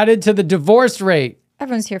 You've added to the divorce rate.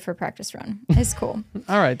 Everyone's here for a practice run. It's cool.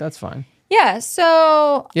 All right, that's fine. Yeah,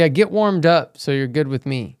 so... Yeah, get warmed up so you're good with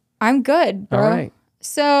me. I'm good, bro. All right.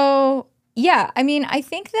 So, yeah, I mean, I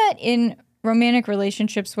think that in romantic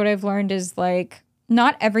relationships, what I've learned is like,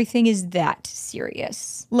 not everything is that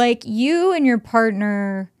serious. Like you and your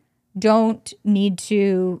partner don't need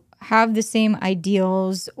to have the same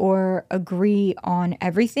ideals or agree on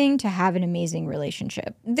everything to have an amazing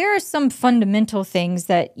relationship. There are some fundamental things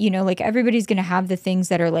that, like everybody's going to have the things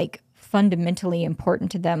that are like fundamentally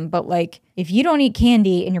important to them. But like, if you don't eat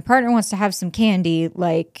candy and your partner wants to have some candy,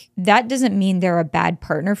 like that doesn't mean they're a bad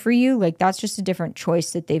partner for you. Like that's just a different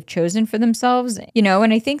choice that they've chosen for themselves,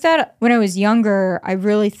 And I think that when I was younger, I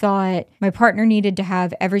really thought my partner needed to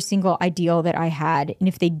have every single ideal that I had. And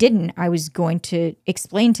if they didn't, I was going to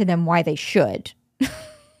explain to them why they should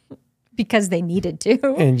because they needed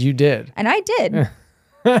to. And you did. And I did.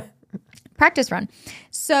 Practice run.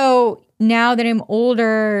 So now that I'm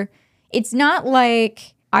older, it's not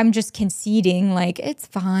like I'm just conceding, like, it's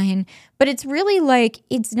fine. But it's really like,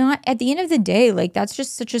 it's not, at the end of the day, like, that's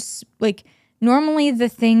just such a, like, normally the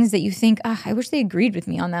things that you think, I wish they agreed with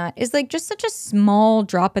me on that, is like just such a small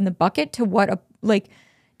drop in the bucket to what,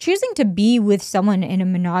 choosing to be with someone in a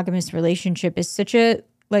monogamous relationship is such a,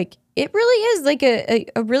 like, it really is like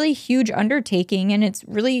a really huge undertaking. And it's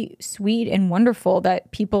really sweet and wonderful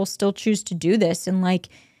that people still choose to do this. And like,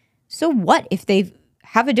 so what if they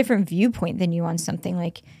have a different viewpoint than you on something?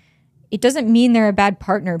 Like, it doesn't mean they're a bad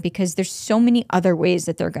partner because there's so many other ways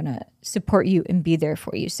that they're going to support you and be there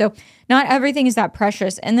for you. So not everything is that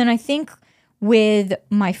precious. And then I think with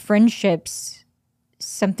my friendships,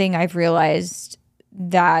 something I've realized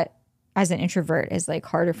that as an introvert is like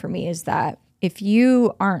harder for me is that if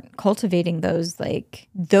you aren't cultivating those, like,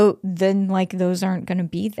 then like those aren't going to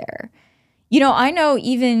be there. You know, I know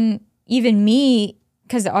even me,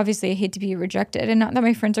 because obviously I hate to be rejected, and not that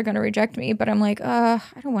my friends are going to reject me, but I'm like, I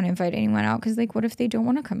don't want to invite anyone out because like, what if they don't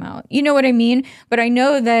want to come out? You know what I mean? But I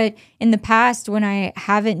know that in the past when I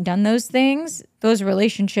haven't done those things, those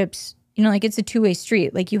relationships, you know, like it's a two-way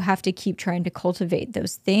street. Like you have to keep trying to cultivate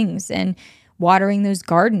those things and watering those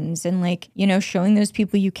gardens and like, you know, showing those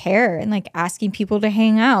people you care and like asking people to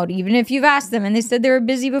hang out, even if you've asked them and they said they were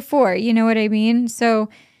busy before, you know what I mean? So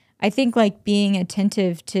I think like being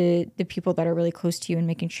attentive to the people that are really close to you and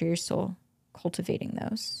making sure you're still cultivating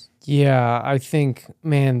those. Yeah, I think,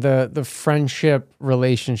 man, the friendship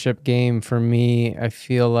relationship game for me, I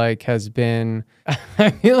feel like has been,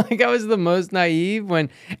 I feel like I was the most naive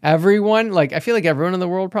when everyone, like, I feel like everyone in the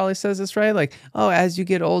world probably says this, right? Like, oh, as you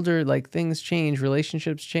get older, like things change,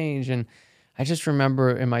 relationships change. And I just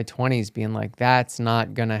remember in my 20s being like, that's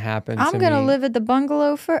not going to happen to me. I'm going to live at the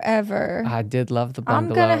bungalow forever. I did love the bungalow.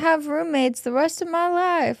 I'm going to have roommates the rest of my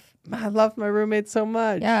life. I love my roommates so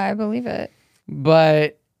much. Yeah, I believe it.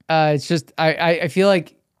 But it's just, I feel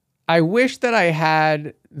like I wish that I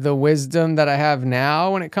had the wisdom that I have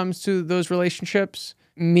now when it comes to those relationships.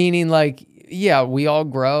 Meaning like, yeah, we all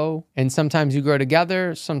grow and sometimes you grow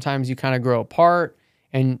together. Sometimes you kind of grow apart,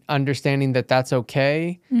 and understanding that that's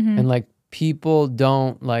okay. Mm-hmm. And like people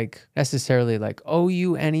don't like necessarily like owe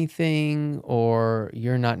you anything, or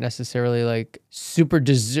you're not necessarily like super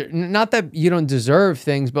not that you don't deserve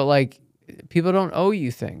things, but like people don't owe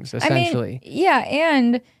you things essentially. I mean, yeah,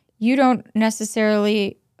 and you don't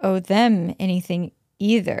necessarily owe them anything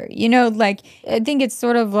either. You know, like I think it's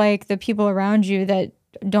sort of like the people around you that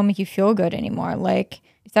don't make you feel good anymore. Like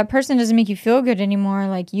if that person doesn't make you feel good anymore,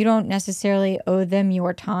 like you don't necessarily owe them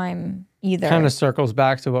your time either. Kind of circles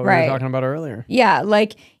back to what we were talking about earlier. Yeah,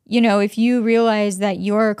 like, you know, if you realize that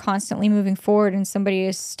you're constantly moving forward and somebody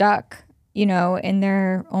is stuck, you know, in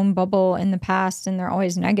their own bubble in the past and they're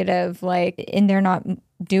always negative, like, and they're not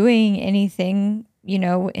doing anything, you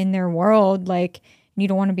know, in their world, like, you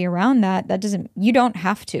don't want to be around that. That doesn't, you don't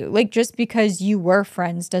have to. Like, just because you were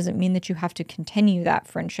friends doesn't mean that you have to continue that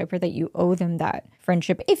friendship or that you owe them that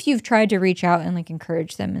friendship if you've tried to reach out and like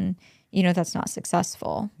encourage them and, you know, that's not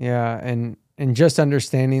successful. Yeah. And just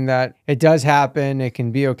understanding that it does happen. It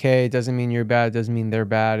can be okay. It doesn't mean you're bad. It doesn't mean they're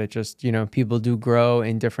bad. It just, you know, people do grow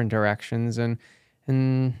in different directions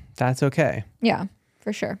and that's okay. Yeah,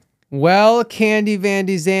 for sure. Well, Candi,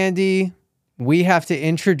 VandiZandi, we have to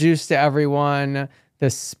introduce to everyone the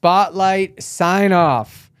Spotlight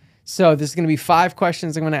sign-off. So this is going to be 5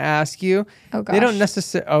 questions I'm going to ask you. Oh, gosh. They don't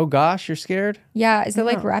necessarily... Oh, gosh, you're scared? Yeah. Is it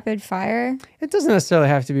like rapid fire? It doesn't necessarily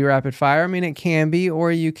have to be rapid fire. I mean, it can be,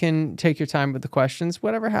 or you can take your time with the questions.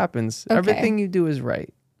 Whatever happens. Okay. Everything you do is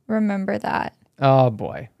right. Remember that. Oh,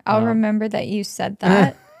 boy. I'll remember that you said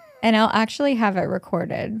that. And I'll actually have it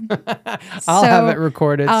recorded. I'll have it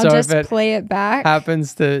recorded. I'll so just if it play it back.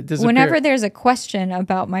 Happens to disappear. Whenever there's a question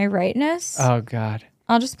about my rightness. Oh, God.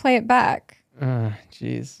 I'll just play it back.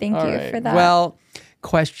 Jeez. Thank you for that. Well,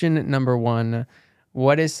 question number 1.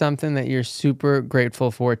 What is something that you're super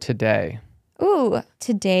grateful for today? Ooh,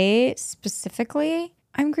 today specifically,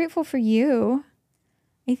 I'm grateful for you.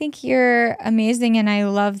 I think you're amazing, and I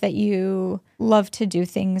love that you love to do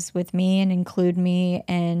things with me and include me,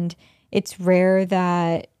 and it's rare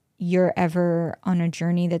that you're ever on a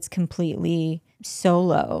journey that's completely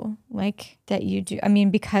solo, like that you do. I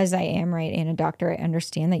mean, because I am, right, and a doctor, I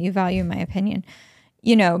understand that you value my opinion,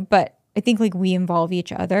 you know, but I think like we involve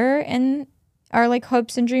each other in our like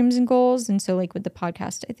hopes and dreams and goals. And so like with the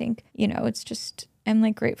podcast, I think, you know, it's just, I'm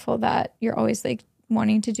like grateful that you're always like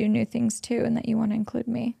wanting to do new things too, and that you want to include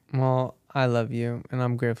me. Well, I love you, and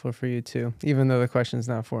I'm grateful for you too, even though the question's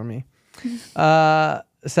not for me.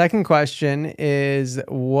 Second question is,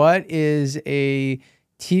 what is a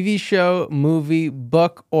TV show, movie,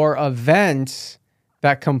 book, or event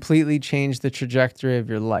that completely changed the trajectory of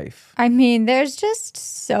your life? I mean, there's just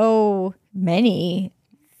so many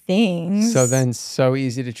things. So then so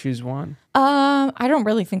easy to choose one? I don't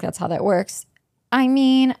really think that's how that works. I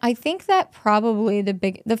mean, I think that probably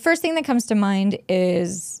the first thing that comes to mind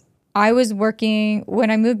is I was working,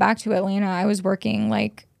 when I moved back to Atlanta, I was working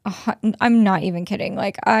like, I'm not even kidding.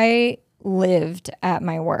 Like I lived at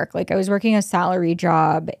my work. Like I was working a salary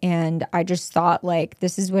job, and I just thought like,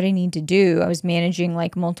 this is what I need to do. I was managing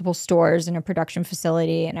like multiple stores in a production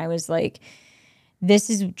facility, and I was like, this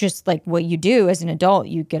is just like what you do as an adult.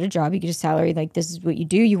 You get a job, you get a salary. Like this is what you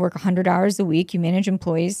do. You work 100 hours a week, you manage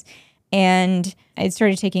employees. And I had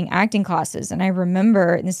started taking acting classes. And I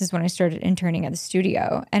remember, and this is when I started interning at the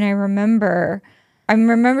studio. And I remember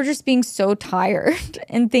just being so tired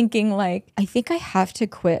and thinking like, I think I have to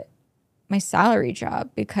quit my salary job,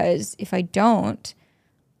 because if I don't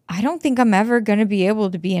think I'm ever going to be able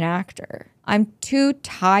to be an actor. I'm too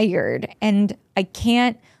tired, and I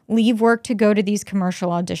can't leave work to go to these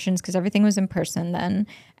commercial auditions because everything was in person then.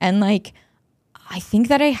 And like, I think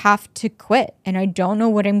that I have to quit, and I don't know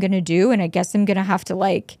what I'm going to do. And I guess I'm going to have to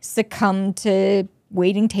like succumb to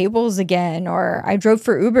waiting tables again. Or I drove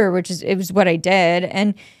for Uber, it was what I did.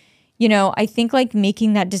 And, you know, I think like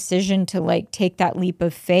making that decision to like take that leap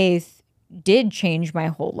of faith did change my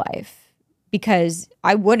whole life, because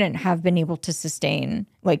I wouldn't have been able to sustain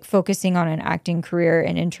like focusing on an acting career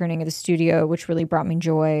and interning at the studio, which really brought me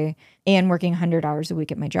joy, and working 100 hours a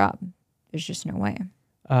week at my job. There's just no way.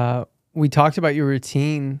 We talked about your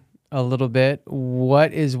routine a little bit.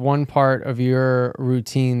 What is one part of your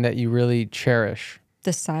routine that you really cherish?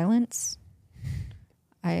 The silence.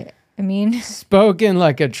 I mean, spoken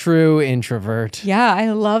like a true introvert. Yeah,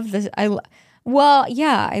 I love this. I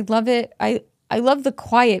love it. I love the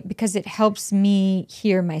quiet because it helps me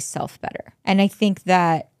hear myself better. And I think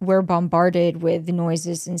that we're bombarded with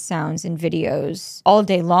noises and sounds and videos all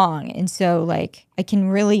day long. And so like I can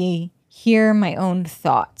really hear my own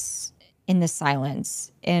thoughts in the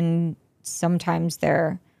silence. And sometimes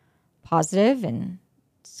they're positive and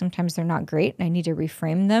sometimes they're not great, and I need to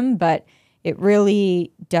reframe them. But it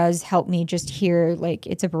really does help me just hear, like,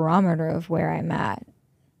 it's a barometer of where I'm at.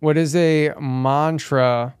 What is a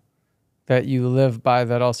mantra that you live by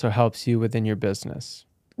that also helps you within your business?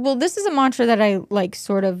 Well, this is a mantra that I like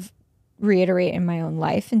sort of reiterate in my own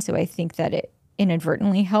life. And so I think that it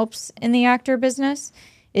inadvertently helps in the actor business,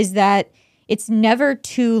 is that it's never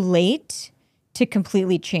too late to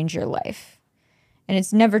completely change your life. And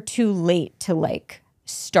it's never too late to like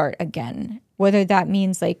start again, whether that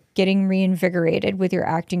means like getting reinvigorated with your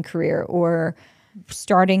acting career, or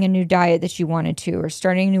starting a new diet that you wanted to, or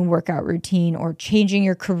starting a new workout routine, or changing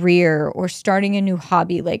your career, or starting a new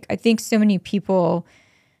hobby. Like, I think so many people,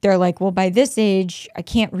 they're like, well, by this age, I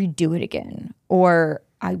can't redo it again. Or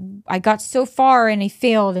I got so far and I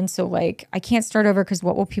failed, and so like I can't start over because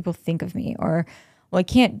what will people think of me? Or, well, I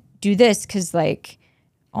can't do this because like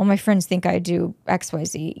all my friends think I do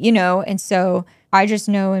XYZ, you know? And so I just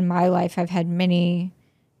know in my life I've had many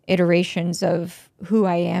iterations of who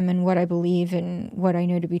I am and what I believe and what I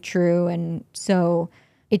know to be true. And so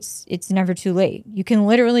it's never too late. You can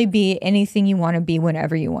literally be anything you want to be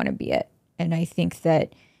whenever you want to be it. And I think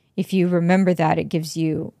that if you remember that, it gives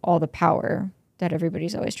you all the power that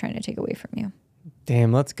everybody's always trying to take away from you.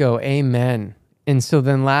 Damn, let's go. Amen. And so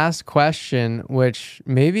then last question, which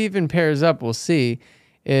maybe even pairs up, we'll see,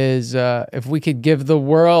 is if we could give the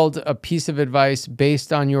world a piece of advice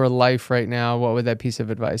based on your life right now, what would that piece of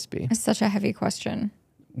advice be? It's such a heavy question.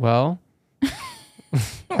 Well.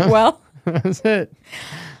 Well. That's it.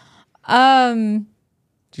 Did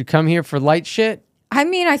you come here for light shit? I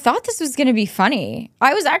mean, I thought this was going to be funny.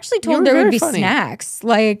 I was actually told there would be snacks.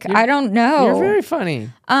 Like, I don't know. You're very funny.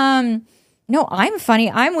 No, I'm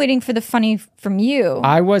funny. I'm waiting for the funny from you.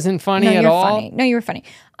 I wasn't funny at all. Funny. No, you were funny.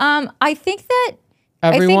 I think that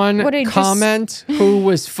everyone comment who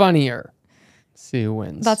was funnier. Let's see who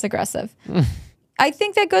wins. That's aggressive. I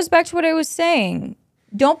think that goes back to what I was saying.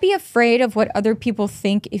 Don't be afraid of what other people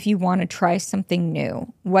think if you want to try something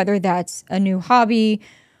new, whether that's a new hobby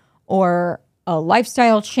or a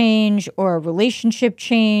lifestyle change or a relationship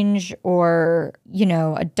change or, you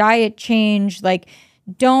know, a diet change. Like,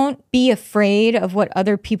 don't be afraid of what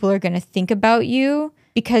other people are going to think about you,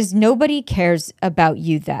 because nobody cares about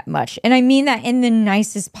you that much. And I mean that in the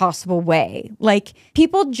nicest possible way. Like,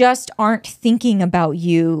 people just aren't thinking about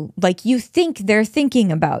you like you think they're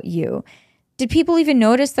thinking about you. Did people even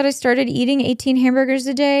notice that I started eating 18 hamburgers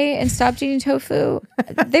a day and stopped eating tofu?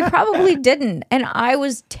 They probably didn't. And I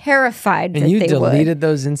was terrified that they would. And you deleted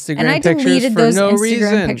those Instagram and I pictures deleted for those no Instagram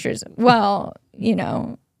reason. Pictures. Well, you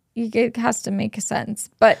know, it has to make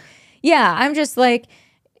sense. But yeah, I'm just like,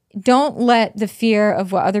 don't let the fear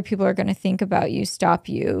of what other people are going to think about you stop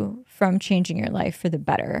you from changing your life for the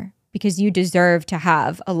better, because you deserve to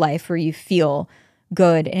have a life where you feel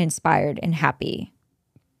good and inspired and happy.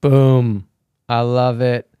 Boom. I love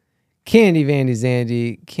it. Candi,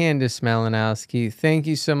 VandiZandi, Candace Malinowski. Thank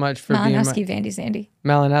you so much for Malinowski, VandiZandi.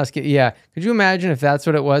 Malinowski. Yeah. Could you imagine if that's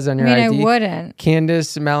what it was on your ID? I wouldn't.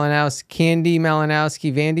 Candace Malinowski, Candi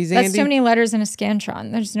Malinowski, VandiZandi. That's too many letters in a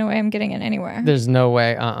Scantron. There's no way I'm getting it anywhere. There's no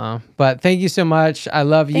way. But thank you so much. I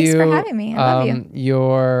love you. Thanks for having me. I love you.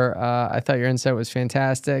 I thought your insight was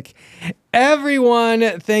fantastic.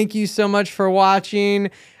 Everyone, thank you so much for watching.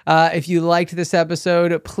 If you liked this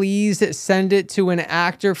episode, please send it to an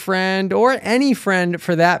actor friend or any friend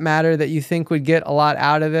for that matter that you think would get a lot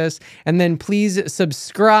out of this. And then please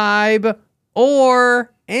subscribe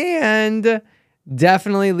and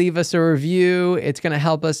definitely leave us a review. It's going to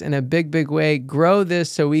help us in a big, big way grow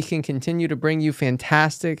this so we can continue to bring you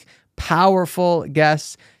fantastic, powerful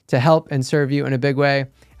guests to help and serve you in a big way.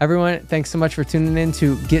 Everyone, thanks so much for tuning in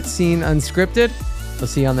to Get Seen Unscripted. We'll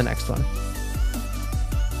see you on the next one.